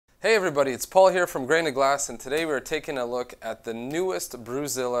Hey everybody, it's Paul here from Grain to Glass, and today we're taking a look at the newest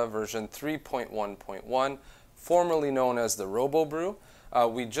Brewzilla version 3.1.1, formerly known as the Robobrew.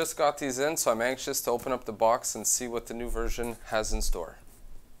 We just got these in, so I'm anxious to open up the box and see what the new version has in store.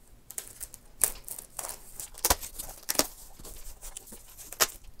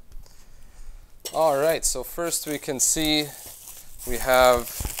 Alright, so first we can see we have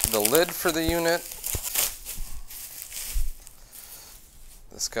the lid for the unit.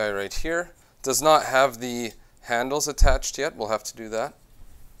 This guy right here does not have the handles attached yet. We'll have to do that.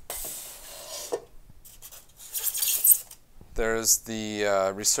 There's the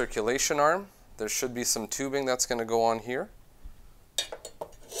recirculation arm. There should be some tubing that's going to go on here.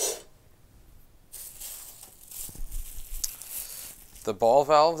 The ball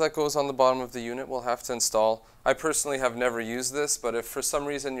valve that goes on the bottom of the unit we'll have to install. I personally have never used this, but if for some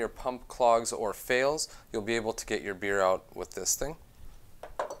reason your pump clogs or fails, you'll be able to get your beer out with this thing.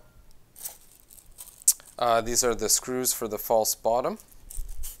 These are the screws for the false bottom.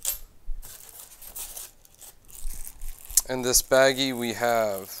 In this baggie we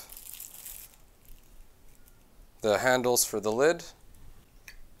have the handles for the lid,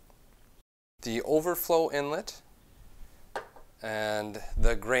 the overflow inlet, and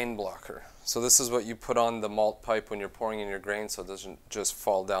the grain blocker. So this is what you put on the malt pipe when you're pouring in your grain so it doesn't just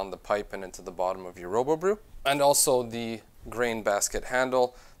fall down the pipe and into the bottom of your Robobrew. And also the grain basket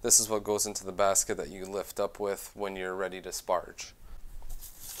handle. This is what goes into the basket that you lift up with when you're ready to sparge.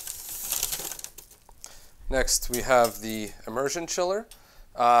 Next we have the immersion chiller.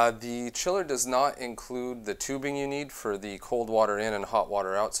 The chiller does not include the tubing you need for the cold water in and hot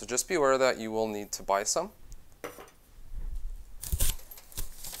water out, so just be aware that you will need to buy some.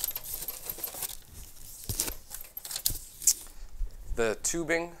 The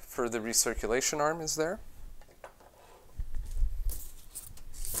tubing for the recirculation arm is there.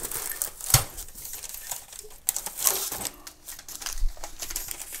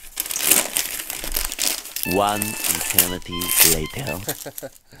 One eternity later.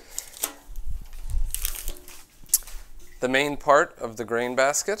 The main part of the grain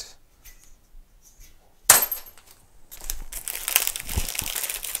basket.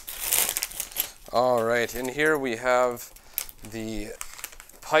 All right, in here we have the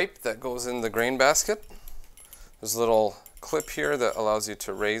pipe that goes in the grain basket. There's a little clip here that allows you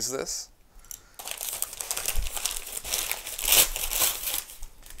to raise this.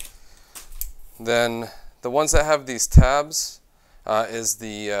 Then the ones that have these tabs is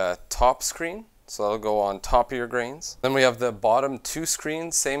the top screen, so that'll go on top of your grains. Then we have the bottom two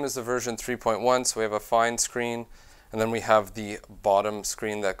screens, same as the version 3.1, so we have a fine screen, and then we have the bottom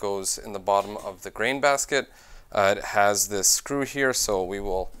screen that goes in the bottom of the grain basket. It has this screw here, so we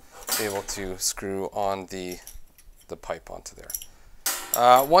will be able to screw on the pipe onto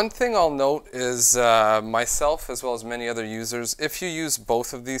there. One thing I'll note is myself, as well as many other users, if you use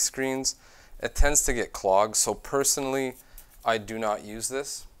both of these screens, it tends to get clogged. So personally, I do not use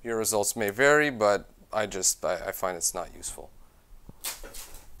this. Your results may vary, but I find it's not useful.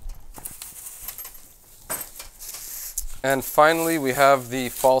 And finally, we have the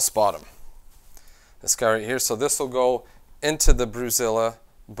false bottom. This guy right here. So this will go into the Brewzilla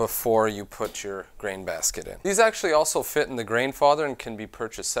before you put your grain basket in. These actually also fit in the grain father and can be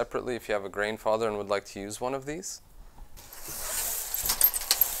purchased separately if you have a grain father and would like to use one of these.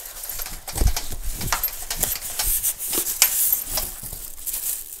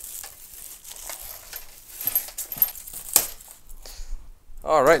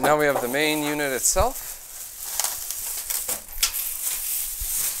 All right, now we have the main unit itself.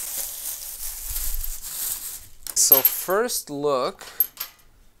 So first look,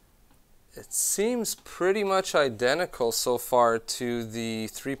 it seems pretty much identical so far to the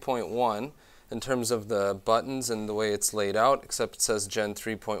 3.1 in terms of the buttons and the way it's laid out, except it says Gen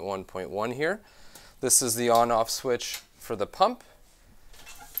 3.1.1 here. This is the on-off switch for the pump.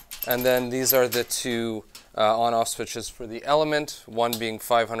 And then these are the two on-off switches for the element, one being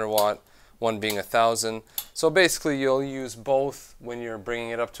 500 watt, one being 1000. So basically you'll use both when you're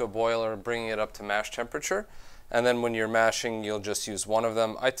bringing it up to a boil or bringing it up to mash temperature. And then when you're mashing, you'll just use one of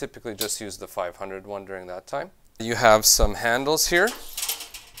them. I typically just use the 500 one during that time. You have some handles here.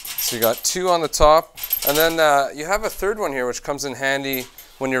 So you got two on the top. And then you have a third one here, which comes in handy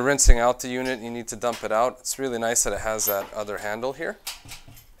when you're rinsing out the unit and you need to dump it out. It's really nice that it has that other handle here.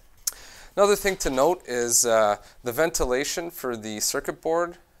 Another thing to note is the ventilation for the circuit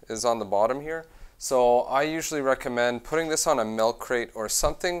board is on the bottom here. So I usually recommend putting this on a milk crate or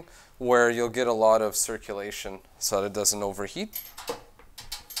something where you'll get a lot of circulation so that it doesn't overheat.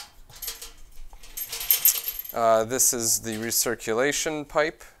 This is the recirculation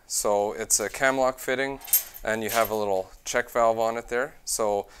pipe. So it's a cam lock fitting, and you have a little check valve on it there.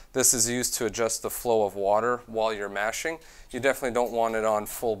 So this is used to adjust the flow of water while you're mashing. You definitely don't want it on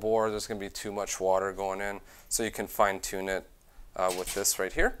full bore. There's going to be too much water going in, so you can fine tune it with this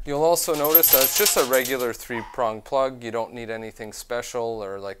right here. You'll also notice that it's just a regular 3-prong plug. You don't need anything special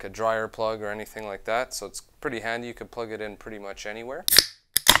or like a dryer plug or anything like that, so it's pretty handy. You can plug it in pretty much anywhere.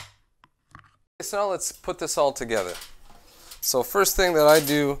 So now let's put this all together. So first thing that I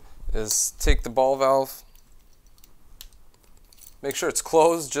do is take the ball valve, make sure it's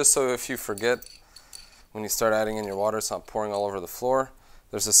closed just so if you forget when you start adding in your water it's not pouring all over the floor.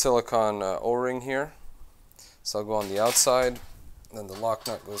 There's a silicone O-ring here, so I'll go on the outside, then the lock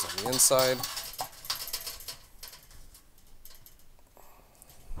nut goes on the inside.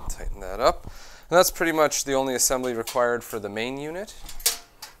 Tighten that up, and that's pretty much the only assembly required for the main unit.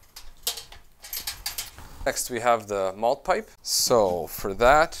 Next we have the malt pipe. So for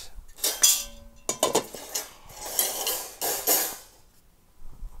that,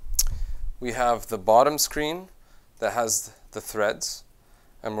 we have the bottom screen that has the threads,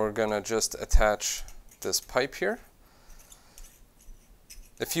 and we're gonna just attach this pipe here.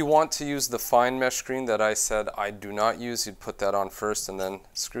 If you want to use the fine mesh screen that I said I do not use, you'd put that on first and then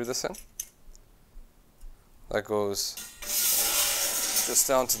screw this in. That goes just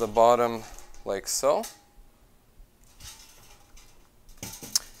down to the bottom like so.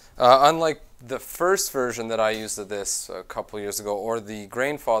 Unlike the first version that I used of this a couple years ago, or the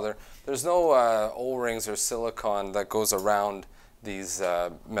Grainfather, there's no O-rings or silicone that goes around these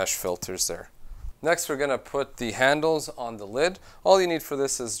mesh filters there. Next we're going to put the handles on the lid. All you need for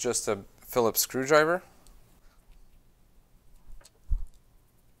this is just a Phillips screwdriver.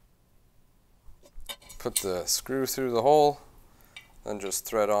 Put the screw through the hole, then just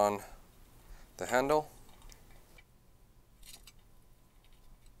thread on the handle.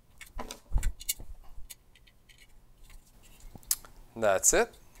 That's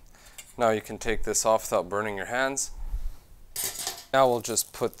it. Now you can take this off without burning your hands. Now we'll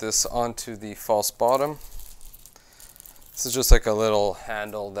just put this onto the false bottom. This is just like a little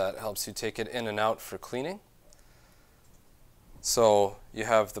handle that helps you take it in and out for cleaning. So you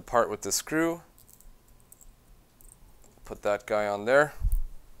have the part with the screw. Put that guy on there.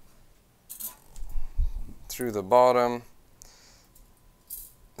 Through the bottom.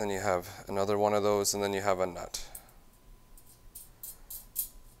 Then you have another one of those, and then you have a nut.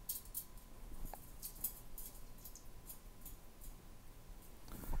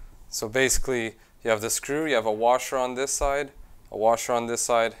 So basically, you have the screw, you have a washer on this side, a washer on this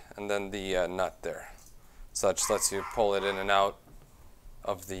side, and then the nut there. So that just lets you pull it in and out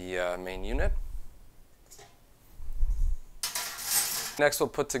of the main unit. Next, we'll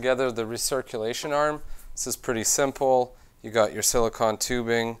put together the recirculation arm. This is pretty simple. You got your silicone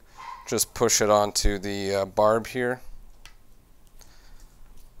tubing. Just push it onto the barb here.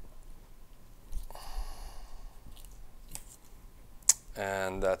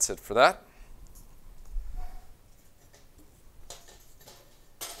 And that's it for that.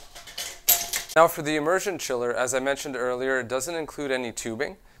 Now for the immersion chiller, as I mentioned earlier, it doesn't include any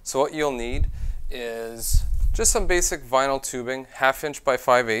tubing. So what you'll need is just some basic vinyl tubing, 1/2 inch by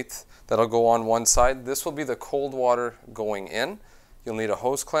 5/8, that'll go on one side. This will be the cold water going in. You'll need a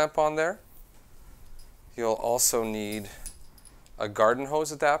hose clamp on there. You'll also need a garden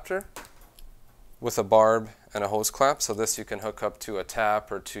hose adapter with a barb and a hose clamp, so this you can hook up to a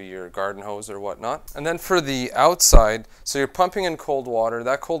tap or to your garden hose or whatnot. And then for the outside, so you're pumping in cold water.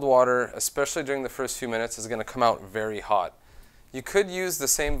 That cold water, especially during the first few minutes, is going to come out very hot. You could use the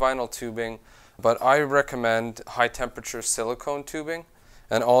same vinyl tubing, but I recommend high temperature silicone tubing,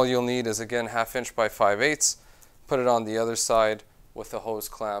 and all you'll need is again 1/2 inch by 5/8. Put it on the other side with a hose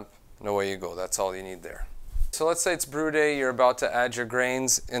clamp, and away you go. That's all you need there. So let's say it's brew day, you're about to add your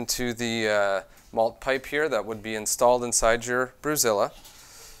grains into the malt pipe here that would be installed inside your Brewzilla.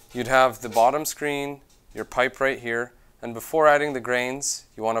 You'd have the bottom screen, your pipe right here, and before adding the grains,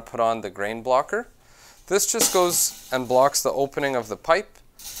 you want to put on the grain blocker. This just goes and blocks the opening of the pipe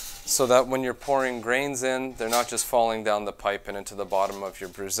so that when you're pouring grains in, they're not just falling down the pipe and into the bottom of your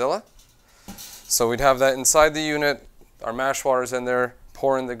Brewzilla. So we'd have that inside the unit, our mash water's in there,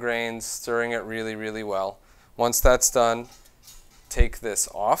 pouring the grains, stirring it really, really well. Once that's done, take this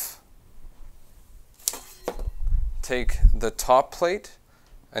off. Take the top plate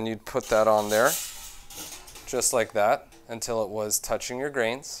and you'd put that on there, just like that, until it was touching your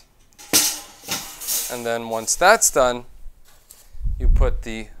grains. And then once that's done, you put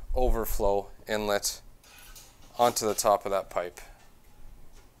the overflow inlet onto the top of that pipe,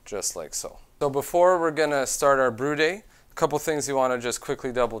 just like so. So before we're gonna start our brew day, A couple things you want to just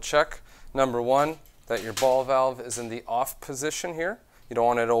quickly double check. Number one, that your ball valve is in the off position here. You don't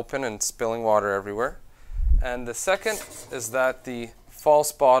want it open and spilling water everywhere. And the second is that the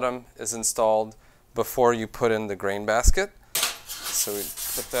false bottom is installed before you put in the grain basket. So we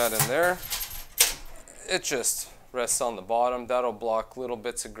put that in there. It just rests on the bottom. That'll block little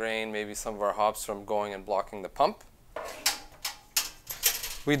bits of grain, maybe some of our hops from going and blocking the pump.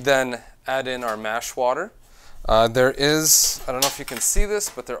 We'd then add in our mash water. There is, I don't know if you can see this,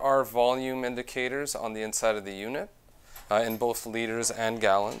 but there are volume indicators on the inside of the unit in both liters and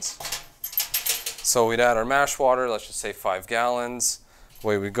gallons. So we'd add our mash water, let's just say 5 gallons.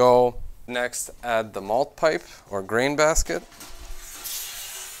 Away we go. Next, add the malt pipe or grain basket.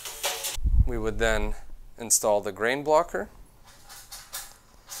 We would then install the grain blocker.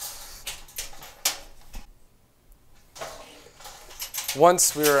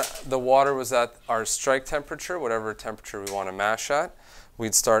 Once the water was at our strike temperature, whatever temperature we want to mash at,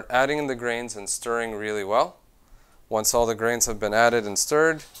 we'd start adding in the grains and stirring really well. Once all the grains have been added and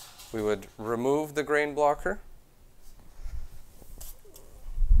stirred, we would remove the grain blocker,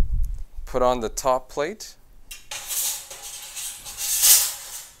 put on the top plate,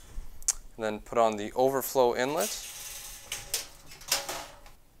 and then put on the overflow inlet.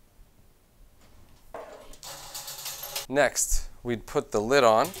 Next, we'd put the lid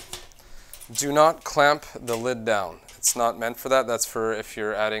on. Do not clamp the lid down. It's not meant for that. That's for if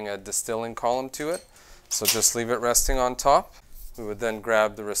you're adding a distilling column to it. So just leave it resting on top. We would then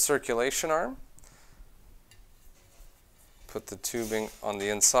grab the recirculation arm, put the tubing on the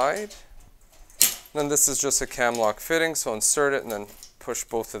inside. Then this is just a cam lock fitting, so insert it and then push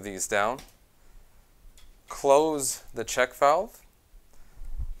both of these down. Close the check valve.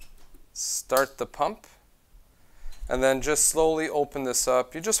 Start the pump. And then just slowly open this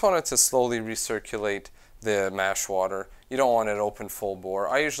up. You just want it to slowly recirculate the mash water. You don't want it open full bore.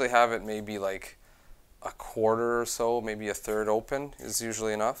 I usually have it maybe like a quarter or so, maybe a third open is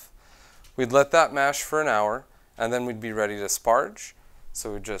usually enough. We'd let that mash for an hour and then we'd be ready to sparge.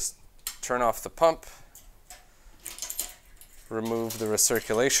 So we'd just turn off the pump, remove the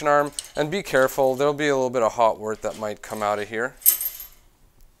recirculation arm, and be careful, there'll be a little bit of hot wort that might come out of here.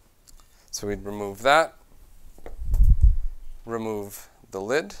 So we'd remove that. Remove the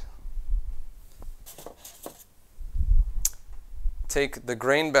lid. Take the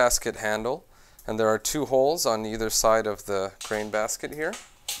grain basket handle, and there are 2 holes on either side of the grain basket here.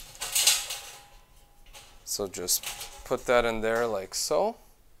 So just put that in there like so.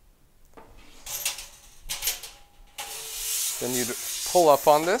 Then you'd pull up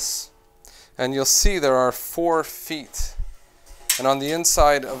on this, and you'll see there are 4 feet. And on the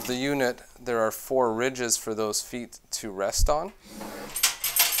inside of the unit, there are 4 ridges for those feet to rest on.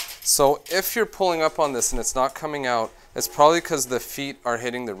 So if you're pulling up on this and it's not coming out, it's probably because the feet are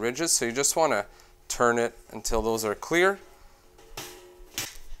hitting the ridges. So you just want to turn it until those are clear.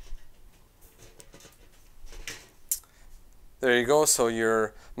 There you go. So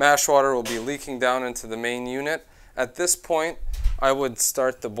your mash water will be leaking down into the main unit. At this point, I would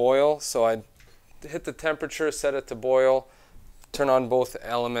start the boil. So I'd hit the temperature, set it to boil. Turn on both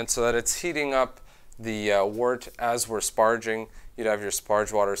elements so that it's heating up the wort as we're sparging. You'd have your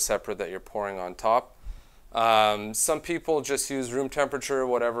sparge water separate that you're pouring on top. Some people just use room temperature,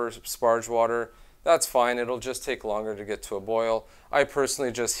 whatever, sparge water. That's fine. It'll just take longer to get to a boil. I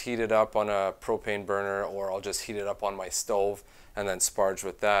personally just heat it up on a propane burner, or I'll just heat it up on my stove and then sparge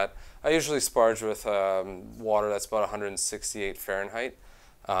with that. I usually sparge with water that's about 168 Fahrenheit.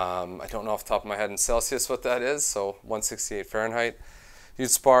 I don't know off the top of my head in Celsius what that is, so 168 Fahrenheit. You'd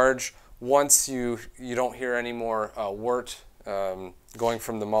sparge. Once you don't hear any more wort going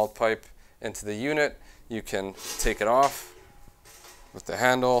from the malt pipe into the unit, you can take it off with the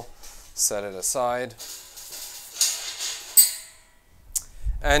handle, set it aside.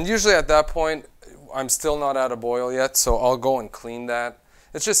 And usually at that point, I'm still not at a boil yet, so I'll go and clean that.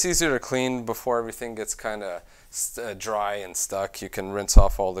 It's just easier to clean before everything gets kind of dry and stuck. You can rinse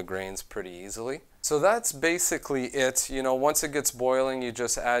off all the grains pretty easily. So that's basically it. You know, once it gets boiling, you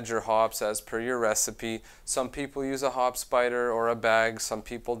just add your hops as per your recipe. Some people use a hop spider or a bag, some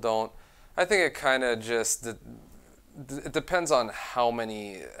people don't. I think it kind of just, it depends on how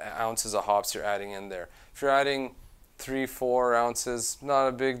many ounces of hops you're adding in there. If you're adding 3-4 ounces, not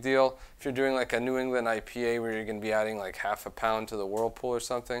a big deal. If you're doing like a New England IPA where you're going to be adding like half a pound to the whirlpool or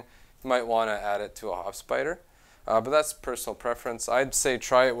something, you might want to add it to a hop spider. But that's personal preference. I'd say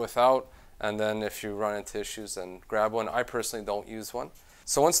try it without, and then if you run into issues, then grab one. I personally don't use one.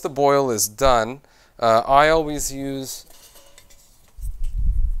 So once the boil is done, I always use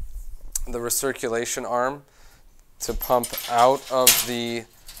the recirculation arm to pump out of the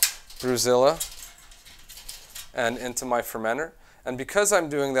Brewzilla and into my fermenter. And because I'm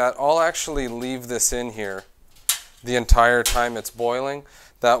doing that, I'll actually leave this in here the entire time it's boiling.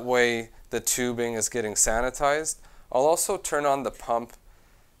 That way the tubing is getting sanitized. I'll also turn on the pump,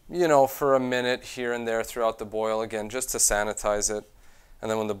 you know, for a minute here and there throughout the boil, again, just to sanitize it. And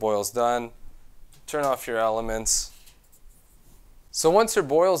then when the boil's done, turn off your elements. So once your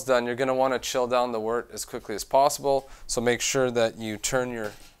boil's done, you're going to want to chill down the wort as quickly as possible. So make sure that you turn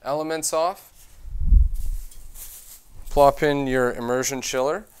your elements off. Plop in your immersion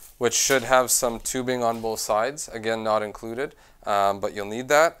chiller, which should have some tubing on both sides. Again, not included, but you'll need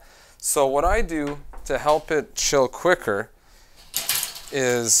that. So what I do to help it chill quicker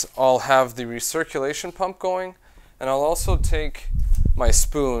is I'll have the recirculation pump going, and I'll also take my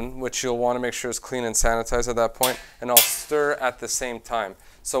spoon, which you'll want to make sure is clean and sanitized at that point, and I'll stir at the same time.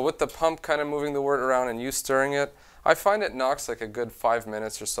 So with the pump kind of moving the wort around and you stirring it, I find it knocks like a good 5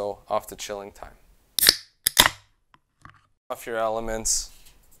 minutes or so off the chilling time. Off your elements,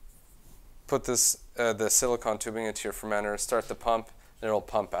 put this the silicone tubing into your fermenter, start the pump, and it'll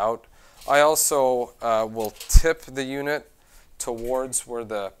pump out. I also will tip the unit towards where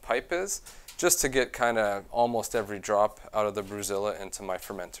the pipe is, just to get kind of almost every drop out of the Brewzilla into my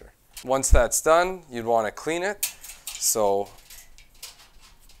fermenter. Once that's done, you'd want to clean it. So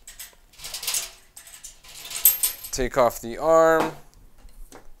take off the arm,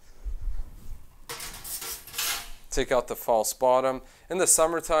 take out the false bottom. In the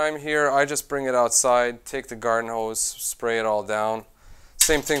summertime here, I just bring it outside, take the garden hose, spray it all down.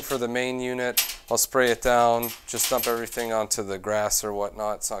 Same thing for the main unit. I'll spray it down, just dump everything onto the grass or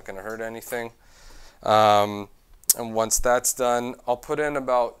whatnot. It's not going to hurt anything. And once that's done, I'll put in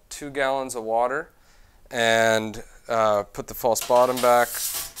about 2 gallons of water and put the false bottom back.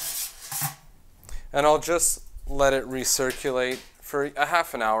 And I'll just let it recirculate for a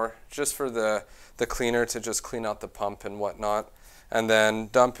half an hour, just for the cleaner to just clean out the pump and whatnot. And then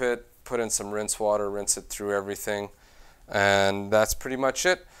dump it, put in some rinse water, rinse it through everything. And that's pretty much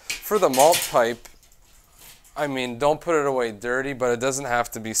it. For the malt pipe, I mean, don't put it away dirty, but it doesn't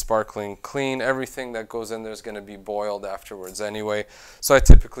have to be sparkling clean. Everything that goes in there is going to be boiled afterwards anyway. So I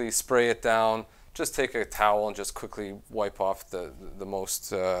typically spray it down, just take a towel and just quickly wipe off the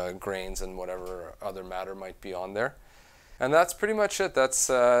most grains and whatever other matter might be on there. And that's pretty much it. That's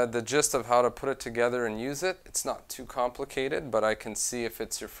the gist of how to put it together and use it. It's not too complicated, but I can see if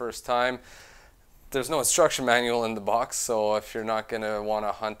it's your first time. There's no instruction manual in the box, so if you're not going to want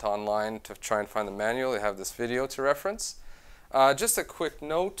to hunt online to try and find the manual, you have this video to reference. Just a quick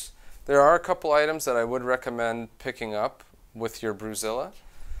note, there are a couple items that I would recommend picking up with your Brewzilla.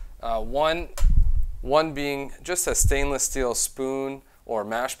 One being just a stainless steel spoon or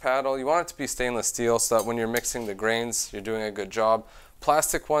mash paddle. You want it to be stainless steel so that when you're mixing the grains, you're doing a good job.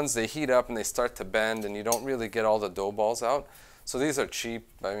 Plastic ones, they heat up and they start to bend and you don't really get all the dough balls out. So these are cheap.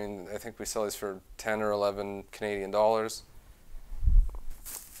 I mean, I think we sell these for 10 or 11 Canadian dollars.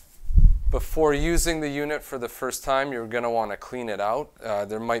 Before using the unit for the first time, you're going to want to clean it out.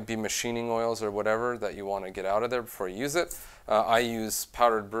 There might be machining oils or whatever that you want to get out of there before you use it. I use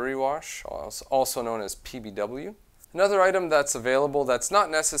powdered brewery wash, also known as PBW. Another item that's available that's not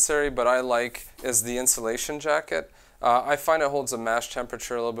necessary but I like is the insulation jacket. I find it holds a mash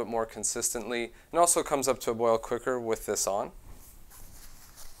temperature a little bit more consistently and also comes up to a boil quicker with this on.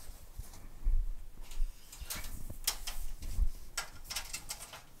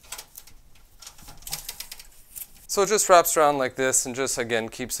 So it just wraps around like this and just again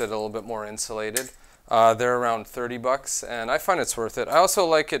keeps it a little bit more insulated. They're around 30 bucks and I find it's worth it. I also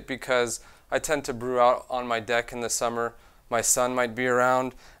like it because I tend to brew out on my deck in the summer. My son might be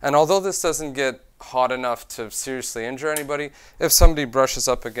around, and although this doesn't get hot enough to seriously injure anybody, if somebody brushes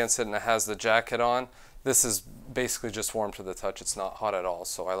up against it and it has the jacket on, this is basically just warm to the touch. It's not hot at all,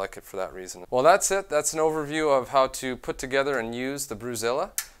 so I like it for that reason. Well, that's it. That's an overview of how to put together and use the Brewzilla.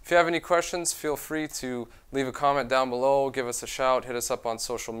 If you have any questions, feel free to leave a comment down below, give us a shout, hit us up on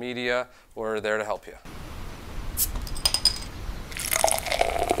social media. We're there to help you.